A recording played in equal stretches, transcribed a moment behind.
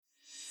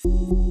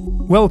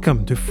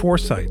Welcome to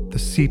Foresight, the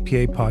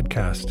CPA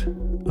podcast.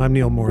 I'm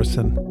Neil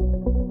Morrison.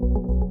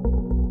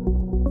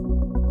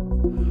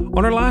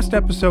 On our last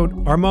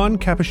episode, Armand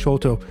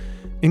Capusciolto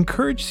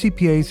encouraged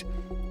CPAs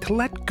to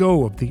let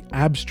go of the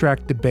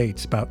abstract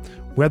debates about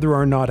whether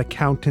or not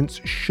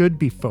accountants should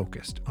be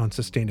focused on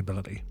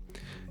sustainability.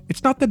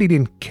 It's not that he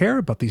didn't care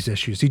about these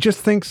issues, he just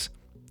thinks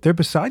they're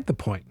beside the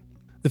point.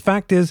 The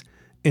fact is,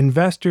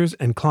 investors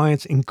and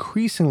clients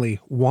increasingly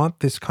want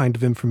this kind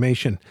of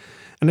information.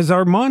 And as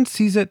Armand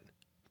sees it,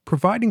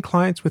 providing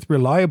clients with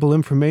reliable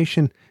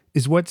information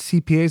is what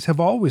CPAs have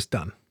always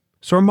done.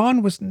 So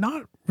Armand was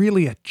not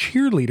really a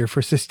cheerleader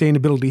for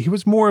sustainability. He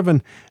was more of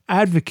an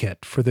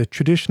advocate for the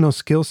traditional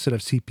skill set of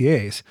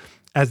CPAs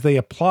as they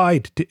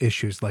applied to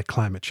issues like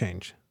climate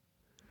change.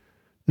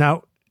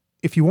 Now,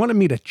 if you want to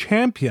meet a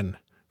champion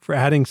for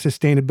adding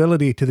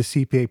sustainability to the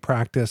CPA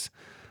practice,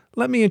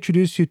 let me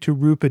introduce you to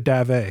Rupa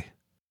Dave.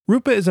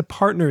 Rupa is a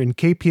partner in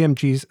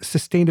KPMG's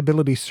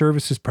Sustainability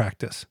Services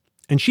practice,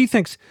 and she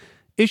thinks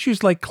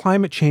issues like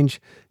climate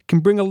change can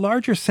bring a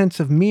larger sense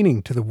of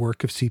meaning to the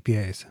work of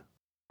CPAs.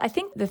 I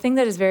think the thing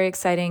that is very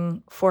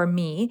exciting for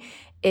me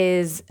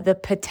is the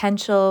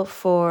potential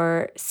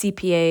for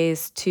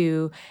CPAs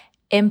to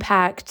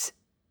impact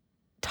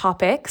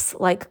topics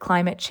like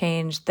climate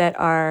change that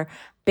are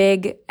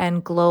big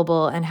and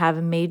global and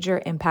have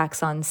major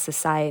impacts on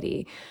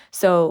society.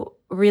 So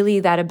really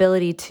that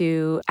ability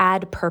to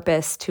add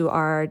purpose to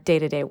our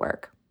day-to-day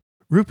work.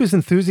 Rupa's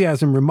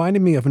enthusiasm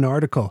reminded me of an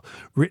article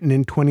written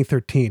in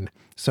 2013,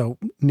 so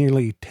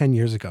nearly 10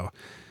 years ago.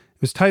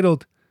 It was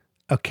titled,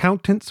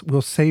 "Accountants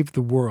Will Save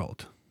the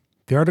World."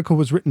 The article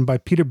was written by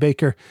Peter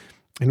Baker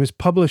and was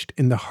published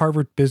in the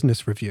Harvard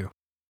Business Review.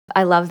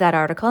 I love that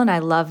article and I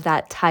love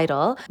that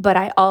title, but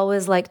I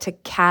always like to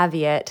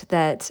caveat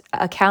that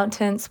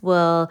accountants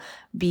will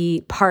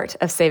be part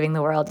of saving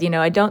the world.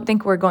 I don't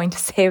think we're going to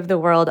save the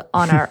world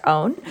on our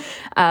own.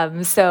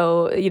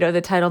 So,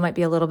 the title might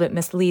be a little bit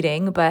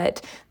misleading,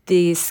 but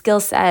the skill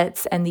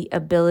sets and the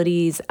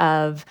abilities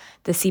of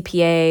the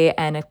CPA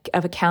and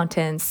of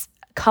accountants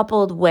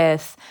coupled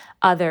with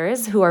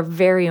others who are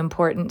very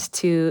important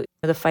to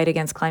the fight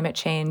against climate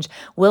change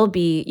will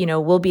be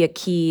a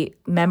key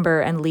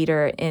member and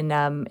leader in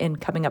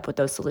coming up with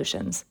those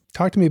solutions.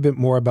 Talk to me a bit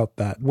more about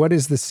that. What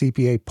is the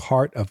CPA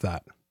part of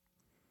that?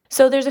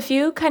 So there's a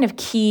few kind of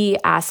key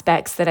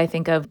aspects that I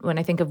think of when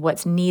I think of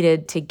what's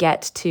needed to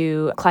get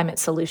to climate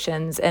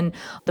solutions. And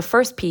the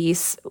first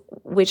piece,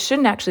 which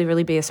shouldn't actually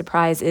really be a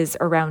surprise, is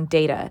around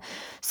data.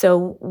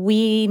 So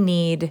we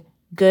need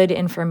good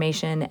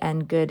information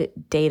and good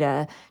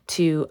data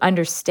to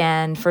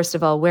understand, first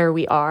of all, where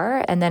we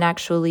are, and then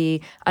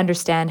actually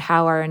understand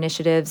how our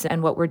initiatives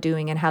and what we're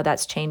doing and how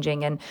that's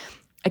changing. And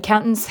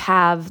accountants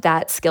have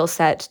that skill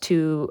set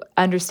to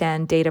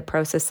understand data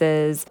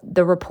processes,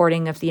 the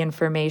reporting of the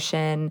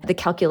information, the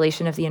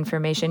calculation of the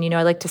information.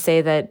 I like to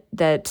say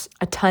that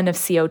a ton of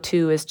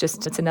CO2 is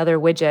it's another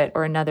widget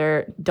or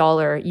another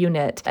dollar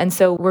unit. And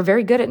so we're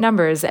very good at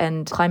numbers,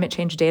 and climate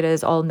change data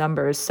is all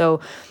numbers. So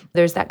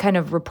there's that kind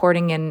of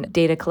reporting and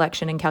data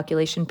collection and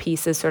calculation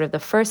piece is sort of the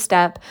first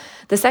step.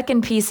 The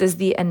second piece is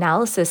the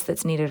analysis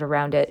that's needed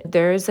around it.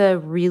 There's a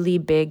really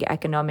big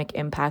economic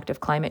impact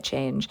of climate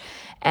change,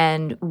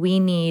 and we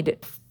need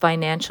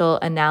financial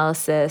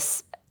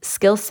analysis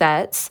skill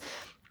sets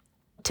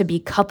to be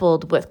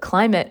coupled with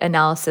climate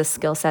analysis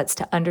skill sets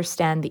to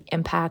understand the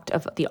impact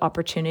of the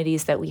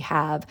opportunities that we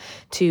have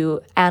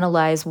to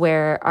analyze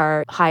where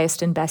our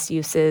highest and best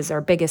uses, our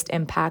biggest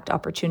impact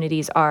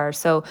opportunities are.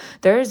 So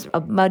there's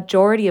a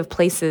majority of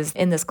places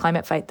in this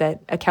climate fight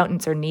that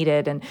accountants are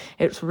needed. And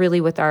it's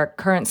really with our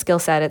current skill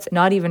set, it's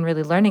not even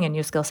really learning a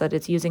new skill set,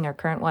 it's using our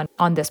current one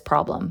on this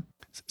problem.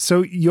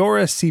 So you're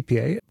a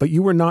CPA, but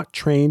you were not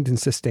trained in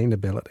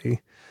sustainability.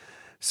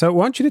 So I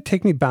want you to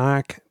take me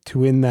back to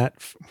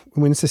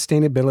when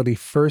sustainability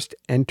first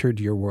entered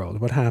your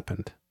world. What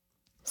happened?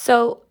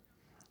 So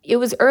it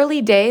was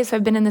early days.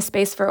 I've been in the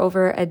space for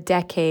over a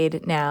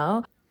decade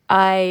now.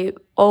 I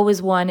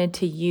always wanted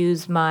to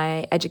use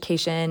my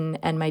education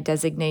and my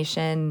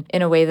designation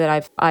in a way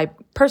that I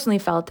personally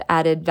felt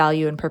added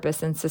value and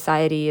purpose in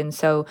society. And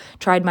so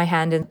tried my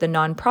hand in the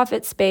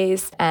nonprofit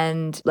space.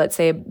 And let's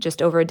say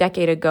just over a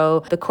decade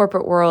ago, the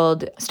corporate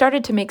world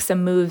started to make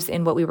some moves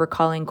in what we were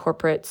calling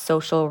corporate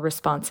social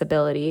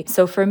responsibility.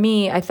 So for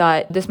me, I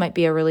thought this might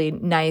be a really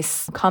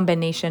nice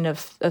combination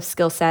of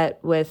skill set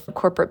with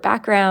corporate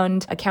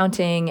background,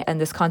 accounting, and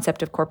this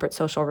concept of corporate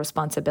social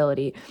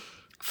responsibility.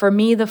 For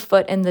me, the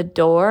foot in the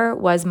door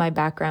was my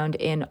background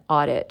in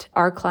audit.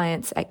 Our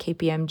clients at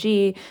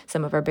KPMG,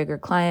 some of our bigger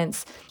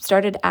clients,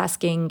 started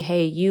asking,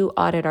 hey, you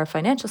audit our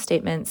financial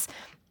statements.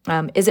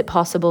 Is it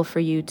possible for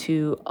you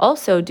to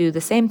also do the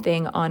same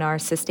thing on our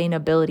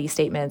sustainability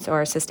statements or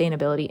our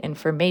sustainability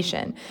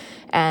information?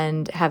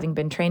 And having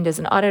been trained as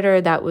an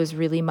auditor, that was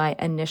really my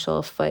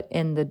initial foot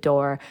in the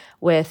door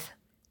with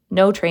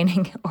no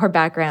training or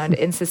background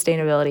in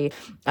sustainability,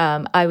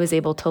 I was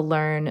able to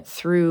learn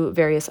through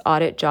various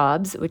audit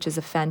jobs, which is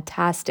a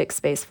fantastic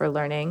space for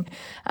learning.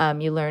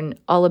 You learn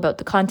all about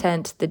the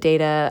content, the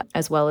data,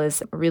 as well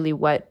as really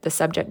what the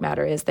subject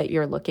matter is that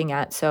you're looking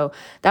at. So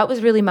that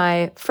was really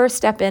my first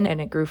step in,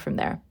 and it grew from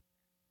there.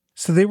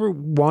 So they were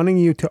wanting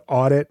you to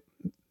audit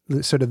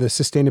sort of the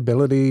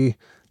sustainability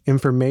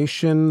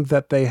information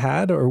that they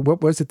had, or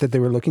what was it that they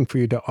were looking for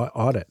you to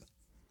audit?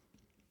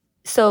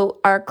 So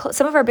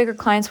some of our bigger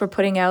clients were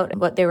putting out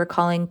what they were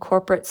calling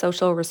corporate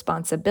social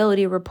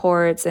responsibility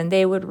reports, and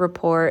they would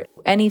report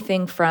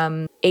anything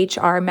from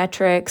HR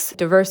metrics,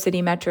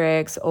 diversity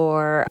metrics,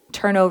 or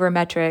turnover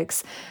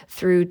metrics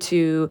through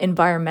to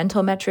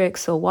environmental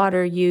metrics, so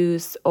water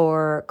use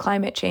or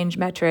climate change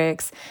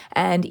metrics,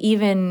 and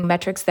even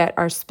metrics that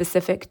are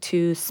specific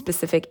to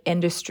specific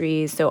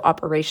industries, so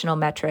operational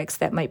metrics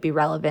that might be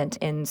relevant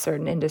in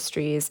certain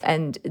industries.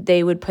 And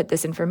they would put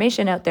this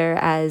information out there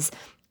as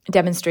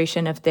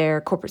demonstration of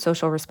their corporate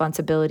social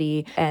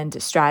responsibility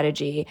and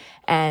strategy.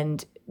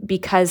 And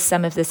because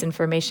some of this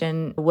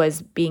information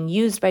was being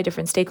used by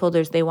different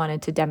stakeholders, they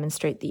wanted to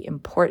demonstrate the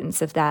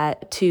importance of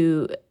that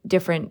to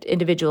different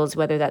individuals,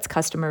 whether that's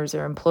customers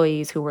or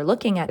employees who were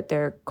looking at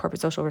their corporate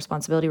social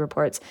responsibility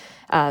reports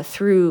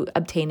through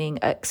obtaining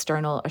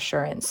external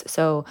assurance.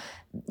 So,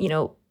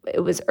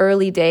 it was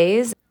early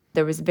days.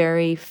 There was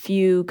very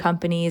few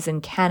companies in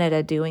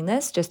Canada doing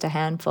this, just a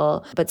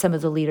handful, but some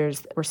of the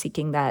leaders were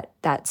seeking that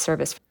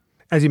service.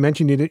 As you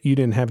mentioned, you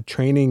didn't have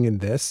training in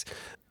this.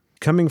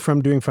 Coming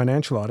from doing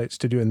financial audits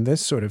to doing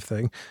this sort of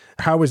thing,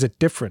 how is it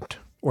different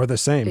or the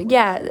same?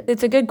 Yeah,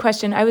 it's a good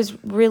question. I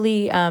was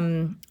really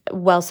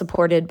well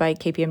supported by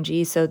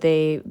KPMG, so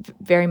they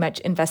very much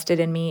invested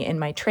in me in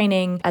my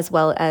training, as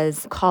well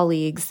as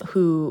colleagues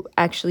who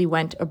actually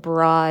went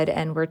abroad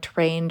and were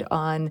trained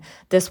on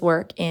this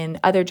work in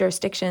other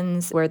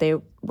jurisdictions where they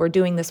were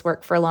doing this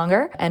work for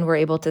longer and were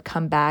able to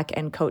come back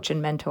and coach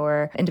and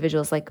mentor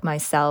individuals like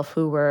myself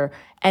who were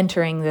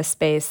entering this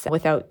space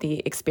without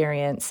the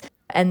experience.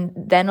 And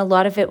then a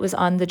lot of it was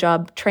on the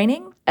job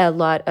training, a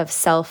lot of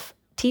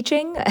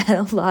self-teaching,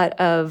 a lot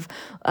of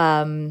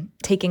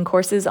taking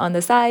courses on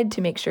the side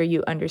to make sure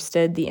you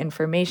understood the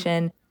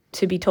information.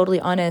 To be totally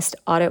honest,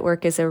 audit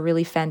work is a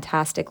really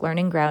fantastic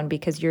learning ground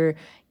because you're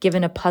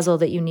given a puzzle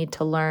that you need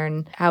to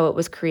learn how it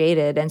was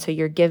created. And so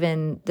you're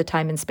given the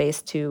time and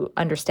space to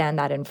understand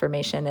that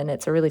information. And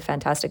it's a really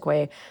fantastic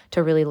way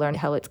to really learn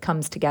how it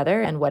comes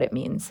together and what it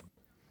means.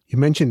 You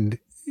mentioned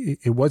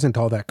it wasn't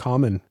all that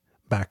common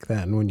back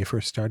then when you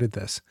first started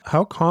this.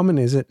 How common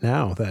is it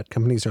now that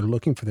companies are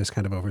looking for this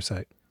kind of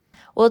oversight?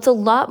 Well, it's a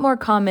lot more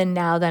common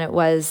now than it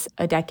was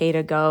a decade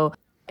ago.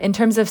 In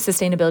terms of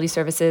sustainability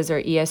services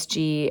or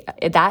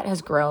ESG, that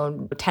has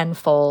grown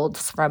tenfold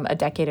from a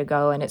decade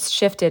ago, and it's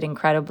shifted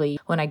incredibly.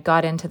 When I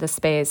got into the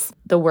space,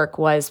 the work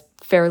was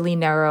fairly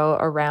narrow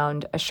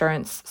around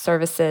assurance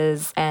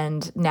services,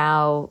 and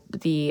now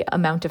the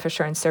amount of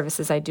assurance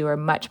services I do are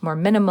much more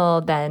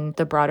minimal than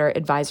the broader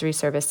advisory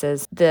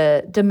services.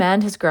 The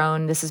demand has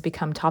grown. This has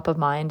become top of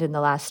mind in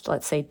the last,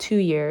 let's say, 2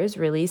 years,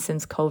 really,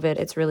 since COVID.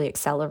 It's really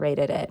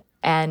accelerated it.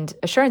 And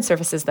assurance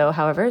services, though,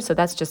 however, so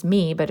that's just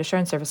me, but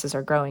assurance services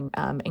are growing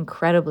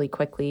incredibly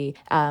quickly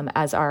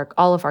as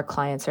all of our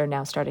clients are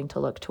now starting to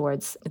look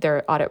towards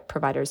their audit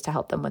providers to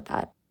help them with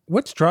that.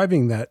 What's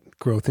driving that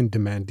growth in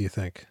demand, do you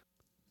think?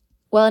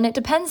 Well, and it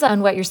depends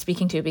on what you're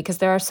speaking to, because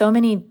there are so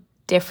many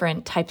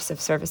different types of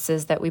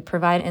services that we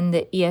provide in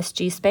the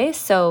ESG space.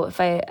 So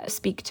if I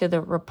speak to the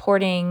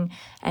reporting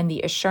and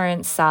the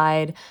assurance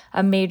side,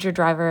 a major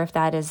driver of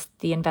that is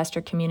the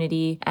investor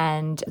community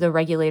and the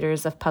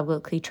regulators of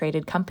publicly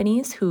traded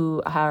companies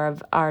who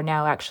are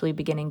now actually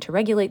beginning to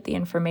regulate the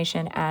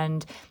information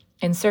and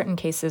in certain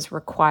cases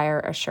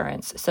require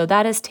assurance. So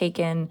that has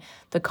taken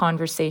the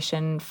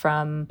conversation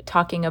from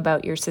talking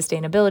about your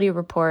sustainability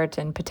report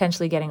and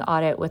potentially getting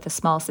audit with a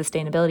small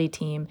sustainability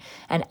team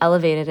and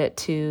elevated it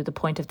to the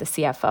point of the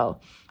CFO.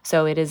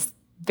 So it is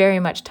very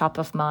much top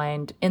of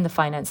mind in the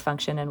finance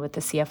function and with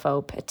the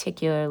CFO,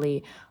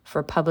 particularly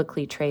for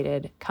publicly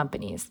traded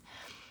companies.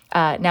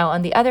 Now,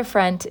 on the other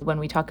front, when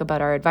we talk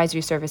about our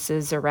advisory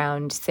services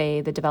around, say,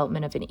 the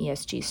development of an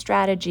ESG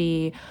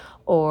strategy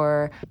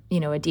or,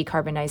 a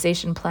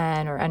decarbonization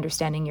plan or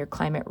understanding your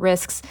climate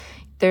risks,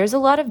 there's a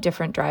lot of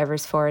different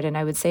drivers for it. And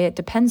I would say it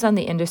depends on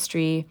the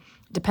industry,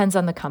 depends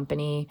on the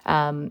company.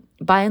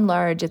 By and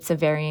large, it's a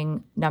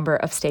varying number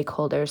of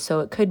stakeholders. So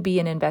it could be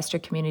an investor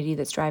community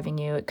that's driving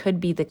you. It could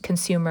be the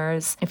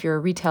consumers if you're a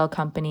retail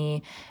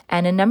company.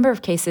 And in a number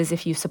of cases,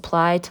 if you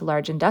supply to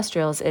large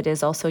industrials, it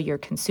is also your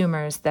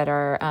consumers that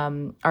are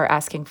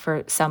asking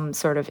for some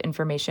sort of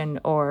information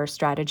or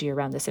strategy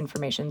around this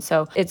information.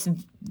 So it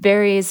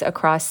varies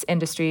across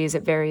industries.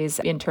 It varies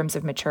in terms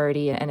of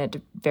maturity, and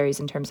it varies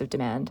in terms of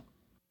demand.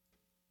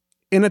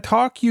 In a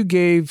talk you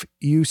gave,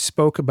 you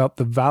spoke about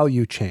the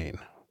value chain,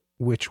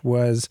 which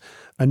was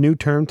a new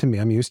term to me.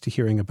 I'm used to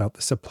hearing about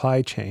the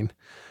supply chain.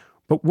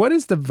 But what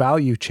is the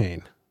value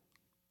chain?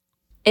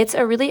 It's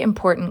a really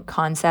important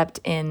concept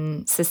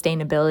in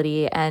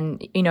sustainability.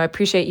 And, I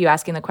appreciate you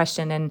asking the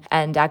question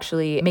and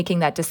actually making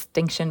that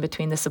distinction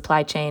between the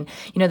supply chain.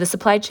 The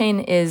supply chain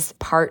is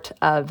part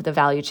of the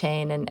value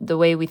chain. And the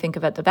way we think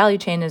about the value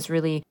chain is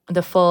really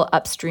the full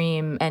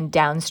upstream and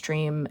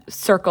downstream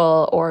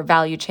circle or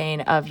value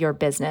chain of your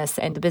business,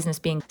 and the business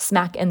being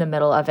smack in the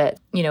middle of it.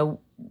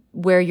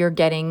 Where you're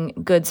getting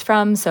goods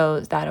from.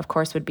 So that, of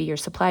course, would be your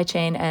supply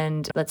chain.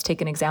 And let's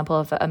take an example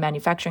of a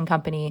manufacturing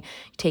company.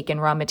 You take in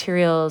raw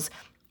materials,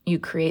 you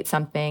create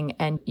something,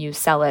 and you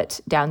sell it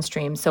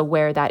downstream. So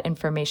where that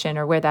information,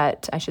 or where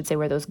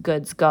those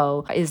goods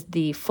go, is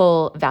the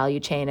full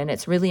value chain. And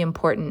it's really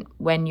important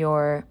when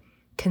you're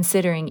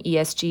considering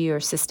ESG or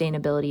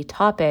sustainability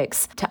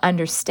topics to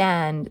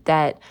understand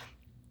that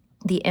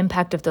the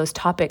impact of those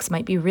topics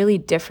might be really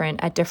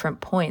different at different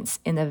points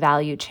in the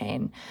value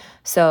chain.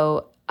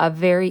 So a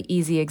very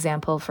easy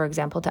example, for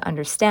example, to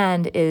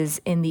understand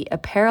is in the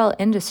apparel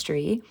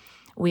industry.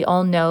 We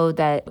all know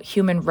that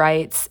human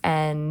rights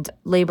and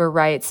labor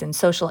rights and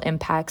social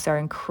impacts are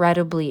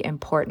incredibly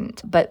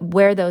important. But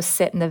where those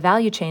sit in the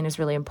value chain is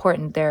really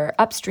important. They're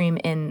upstream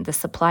in the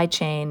supply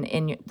chain,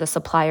 in the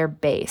supplier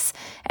base.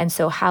 And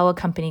so how a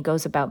company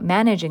goes about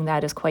managing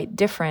that is quite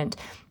different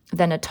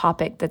than a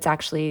topic that's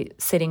actually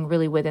sitting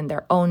really within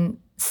their own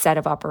set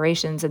of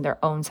operations and their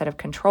own set of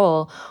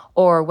control,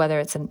 or whether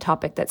it's a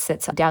topic that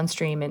sits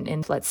downstream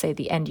in, let's say,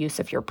 the end use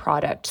of your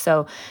product.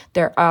 So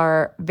there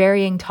are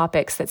varying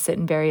topics that sit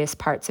in various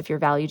parts of your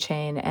value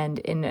chain. And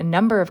in a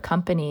number of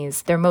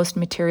companies, their most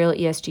material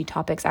ESG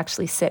topics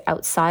actually sit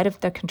outside of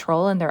their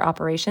control and their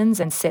operations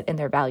and sit in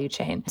their value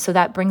chain. So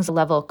that brings a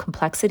level of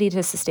complexity to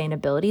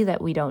sustainability that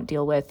we don't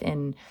deal with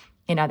in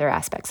other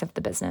aspects of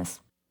the business.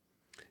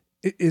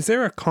 Is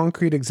there a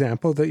concrete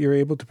example that you're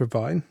able to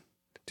provide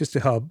just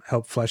to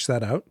help flesh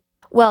that out?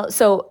 Well,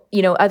 so,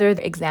 other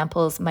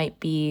examples might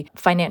be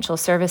financial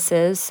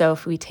services. So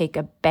if we take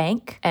a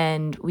bank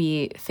and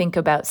we think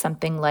about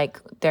something like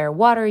their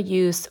water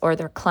use or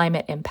their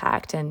climate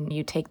impact, and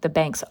you take the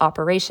bank's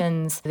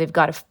operations, they've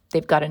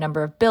got a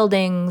number of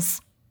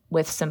buildings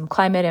with some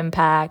climate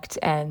impact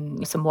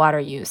and some water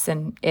use.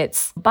 And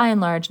it's by and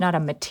large not a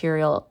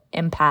material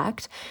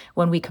impact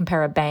when we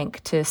compare a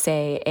bank to,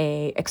 say,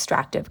 a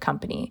extractive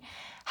company.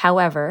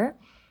 However,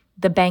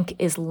 the bank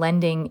is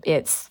lending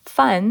its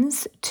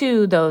funds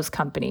to those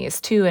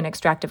companies, to an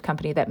extractive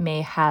company that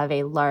may have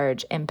a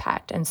large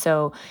impact. And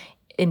so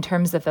in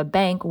terms of a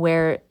bank,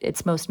 where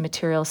its most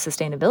material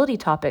sustainability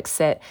topics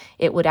sit,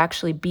 it would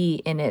actually be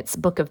in its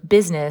book of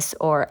business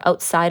or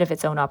outside of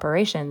its own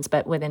operations,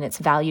 but within its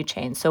value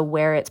chain. So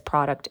where its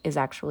product is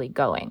actually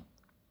going.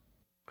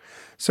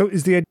 So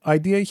is the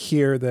idea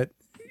here that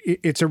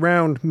it's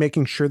around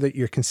making sure that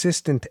you're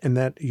consistent and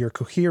that you're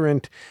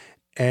coherent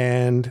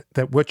and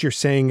that what you're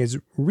saying is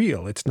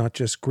real? It's not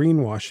just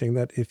greenwashing,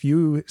 that if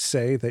you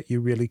say that you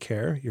really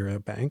care, you're a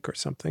bank or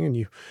something, and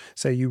you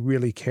say you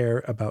really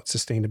care about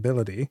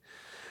sustainability,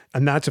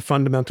 and that's a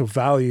fundamental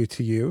value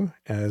to you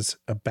as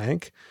a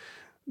bank,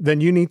 then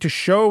you need to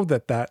show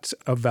that that's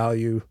a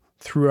value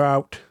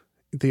throughout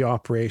the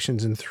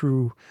operations and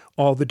through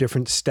all the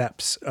different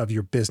steps of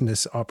your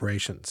business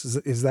operations.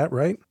 Is that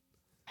right?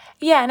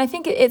 Yeah, and I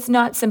think it's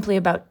not simply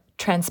about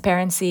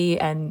transparency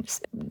and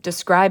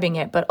describing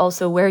it, but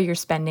also where you're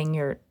spending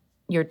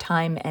your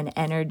time and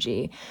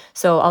energy.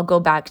 So I'll go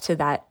back to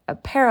that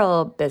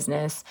apparel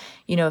business.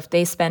 If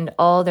they spend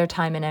all their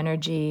time and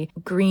energy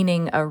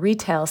greening a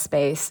retail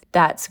space,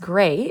 that's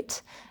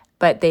great,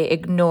 but they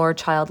ignore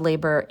child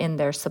labor in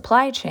their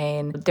supply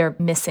chain, they're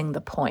missing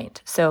the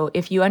point. So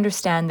if you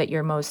understand that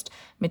your most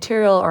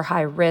material or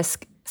high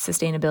risk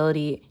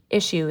sustainability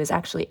issue is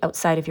actually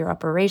outside of your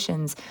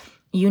operations,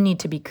 you need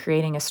to be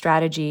creating a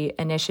strategy,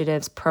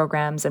 initiatives,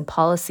 programs, and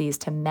policies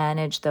to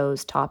manage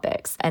those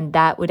topics. And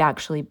that would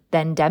actually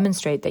then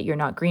demonstrate that you're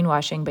not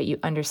greenwashing, but you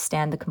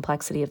understand the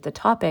complexity of the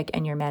topic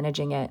and you're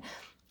managing it,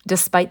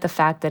 despite the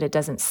fact that it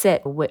doesn't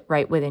sit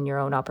right within your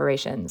own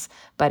operations.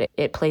 But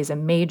it plays a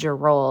major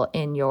role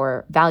in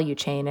your value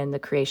chain and the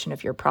creation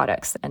of your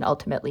products and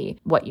ultimately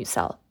what you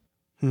sell.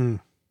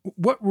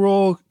 What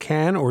role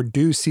can or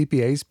do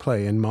CPAs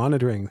play in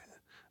monitoring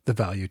the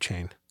value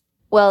chain?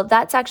 Well,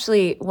 that's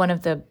actually one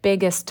of the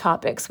biggest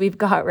topics we've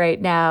got right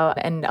now.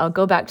 And I'll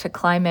go back to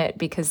climate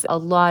because a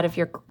lot of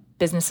your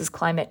business's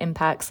climate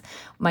impacts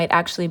might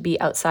actually be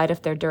outside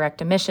of their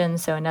direct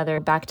emissions. So another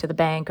back to the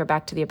bank or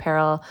back to the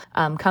apparel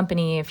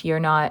company, if your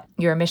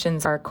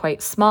emissions are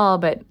quite small,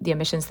 but the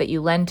emissions that you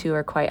lend to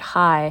are quite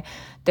high,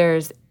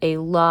 there's a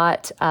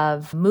lot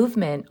of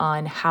movement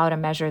on how to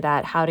measure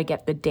that, how to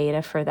get the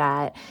data for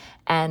that.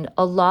 And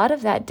a lot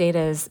of that data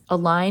is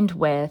aligned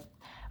with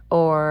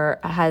or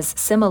has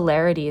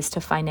similarities to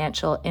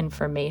financial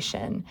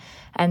information.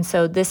 And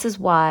so this is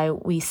why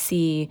we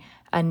see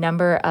a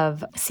number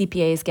of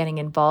CPAs getting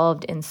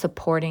involved in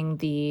supporting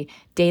the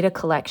data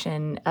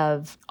collection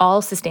of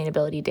all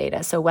sustainability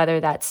data. So whether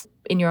that's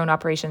in your own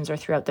operations or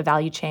throughout the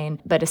value chain.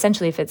 But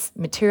essentially, if it's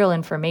material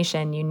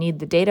information, you need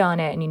the data on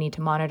it and you need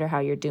to monitor how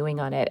you're doing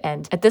on it.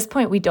 And at this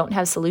point, we don't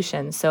have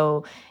solutions.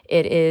 So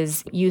it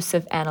is use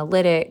of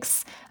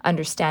analytics,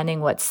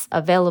 understanding what's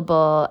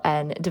available,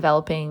 and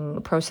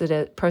developing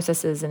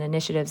processes and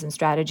initiatives and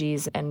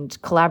strategies and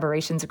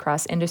collaborations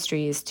across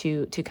industries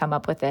to come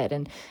up with it.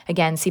 And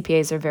again,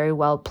 CPAs are very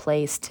well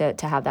placed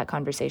to have that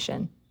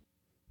conversation.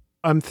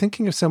 I'm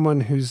thinking of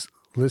someone who's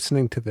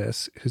listening to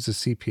this, who's a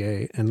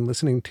CPA, and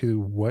listening to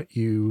what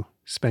you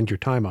spend your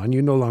time on.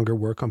 You no longer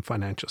work on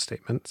financial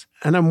statements.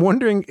 And I'm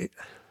wondering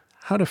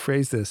how to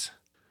phrase this.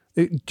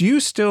 Do you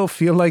still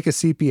feel like a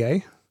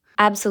CPA?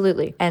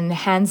 Absolutely. And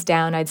hands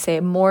down, I'd say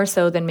more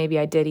so than maybe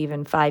I did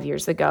even 5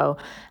 years ago.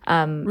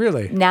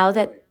 Really? Now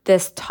that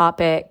this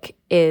topic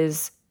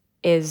is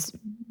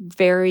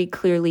very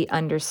clearly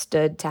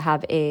understood to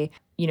have a,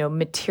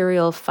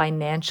 material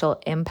financial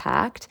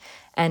impact,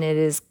 and it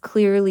is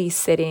clearly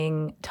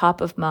sitting top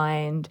of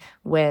mind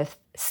with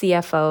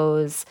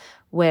CFOs,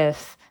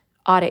 with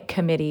audit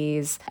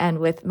committees, and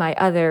with my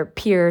other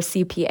peer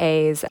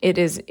CPAs, it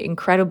is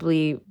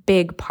incredibly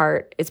big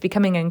part. It's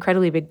becoming an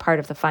incredibly big part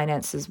of the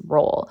finances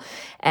role.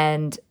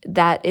 And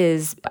that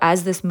is,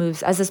 as this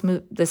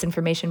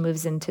information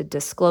moves into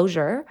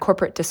disclosure,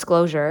 corporate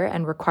disclosure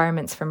and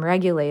requirements from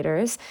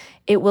regulators,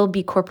 it will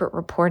be corporate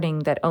reporting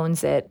that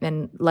owns it,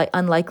 and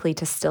unlikely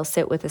to still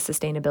sit with a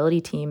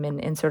sustainability team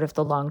in sort of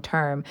the long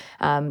term.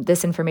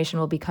 This information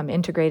will become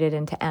integrated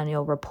into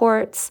annual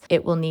reports.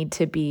 It will need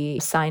to be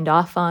signed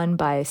off on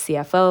by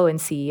CFO and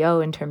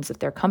CEO in terms of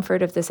their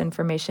comfort of this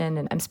information.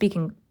 And I'm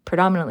speaking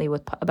predominantly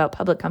about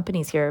public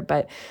companies here,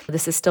 but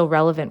this is still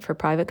relevant for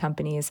private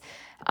companies.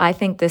 I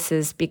think this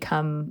has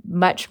become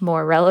much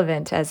more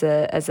relevant as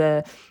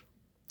a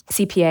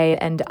CPA,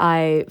 and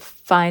I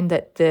find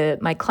that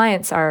my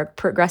clients are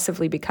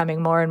progressively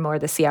becoming more and more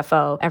the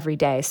CFO every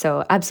day.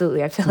 So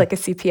absolutely, I feel like a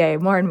CPA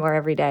more and more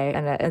every day,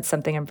 and it's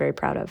something I'm very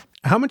proud of.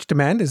 How much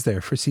demand is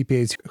there for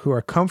CPAs who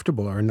are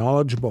comfortable or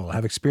knowledgeable,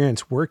 have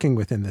experience working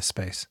within this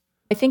space?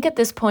 I think at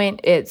this point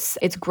it's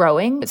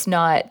growing. It's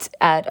not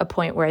at a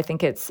point where I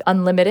think it's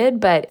unlimited,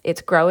 but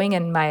it's growing,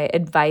 and my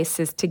advice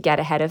is to get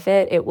ahead of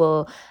it. It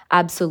will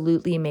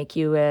absolutely make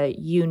you a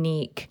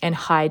unique and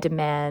high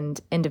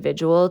demand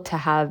individual to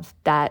have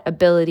that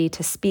ability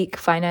to speak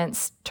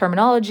finance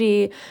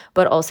terminology,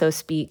 but also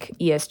speak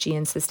ESG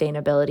and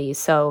sustainability.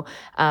 So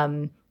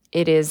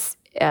it is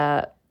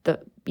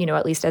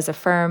at least as a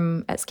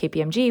firm, as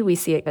KPMG, we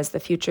see it as the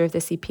future of the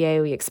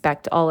CPA. We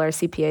expect all our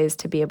CPAs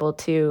to be able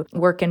to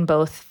work in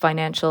both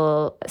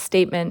financial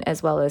statement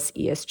as well as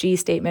ESG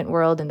statement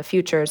world in the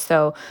future.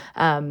 So,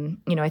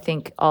 I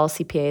think all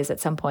CPAs at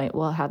some point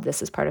will have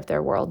this as part of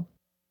their world.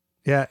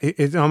 Yeah,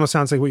 it almost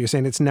sounds like what you're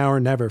saying. It's now or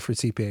never for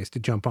CPAs to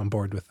jump on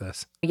board with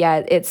this.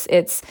 Yeah,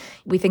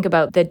 we think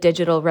about the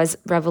digital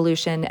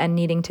revolution and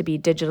needing to be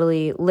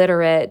digitally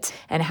literate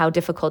and how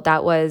difficult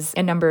that was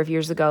a number of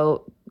years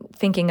ago,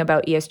 thinking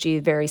about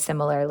ESG very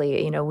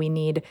similarly. We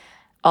need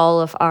all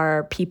of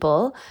our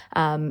people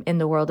in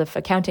the world of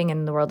accounting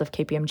and in the world of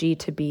KPMG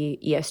to be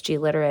ESG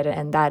literate.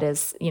 And that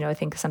is, I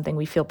think something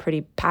we feel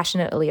pretty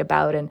passionately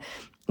about and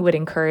would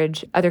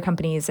encourage other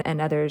companies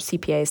and other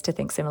CPAs to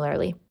think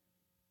similarly.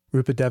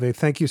 Rupa Deve,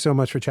 thank you so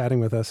much for chatting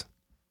with us.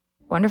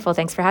 Wonderful.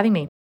 Thanks for having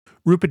me.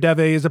 Rupa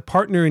Deve is a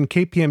partner in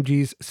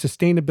KPMG's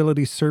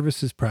Sustainability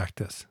Services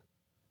practice.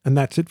 And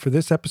that's it for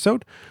this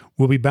episode.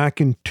 We'll be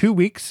back in 2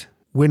 weeks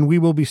when we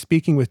will be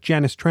speaking with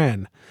Janice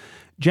Tran.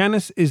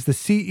 Janice is the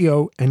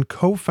CEO and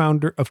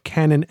co-founder of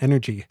Cannon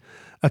Energy,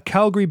 a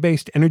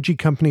Calgary-based energy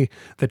company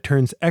that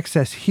turns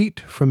excess heat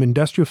from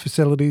industrial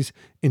facilities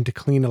into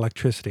clean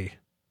electricity.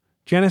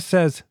 Janice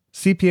says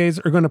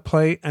CPAs are going to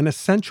play an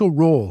essential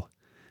role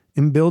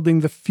in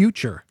building the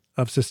future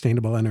of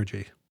sustainable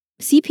energy.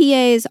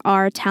 CPAs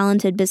are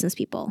talented business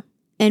people,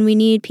 and we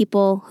need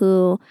people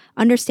who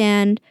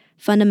understand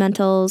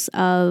fundamentals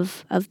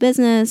of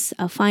business,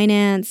 of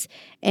finance,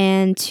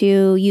 and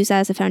to use that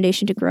as a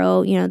foundation to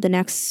grow, the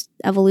next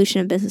evolution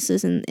of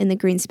businesses in the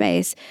green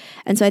space.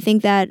 And so I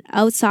think that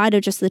outside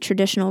of just the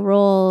traditional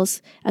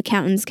roles,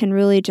 accountants can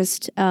really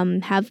just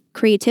have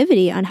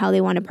creativity on how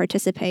they want to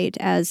participate,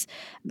 as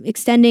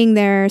extending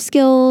their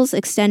skills,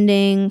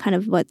 extending kind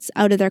of what's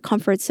out of their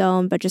comfort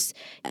zone. But just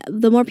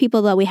the more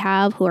people that we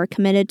have who are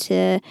committed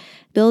to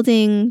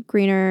building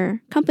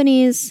greener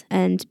companies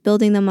and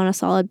building them on a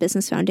solid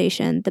business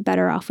foundation, the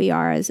better off we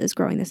are as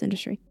growing this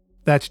industry.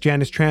 That's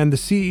Janice Tran, the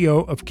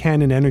CEO of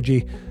Cannon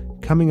Energy,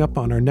 coming up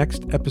on our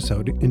next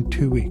episode in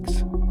 2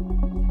 weeks.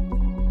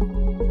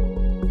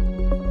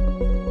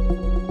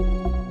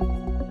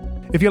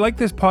 If you like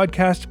this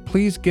podcast,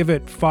 please give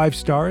it 5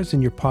 stars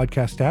in your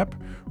podcast app,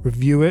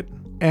 review it,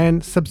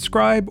 and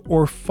subscribe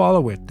or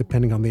follow it,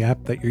 depending on the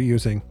app that you're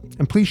using.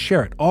 And please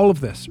share it. All of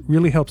this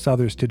really helps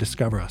others to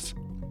discover us.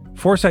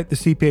 Foresight, the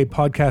CPA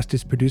podcast,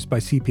 is produced by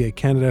CPA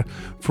Canada.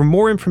 For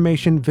more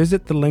information,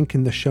 visit the link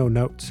in the show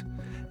notes.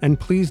 And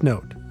please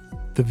note,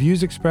 the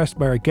views expressed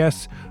by our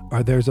guests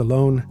are theirs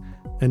alone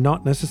and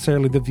not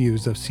necessarily the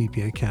views of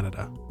CPA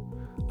Canada.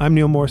 I'm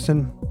Neil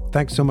Morrison.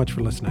 Thanks so much for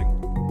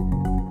listening.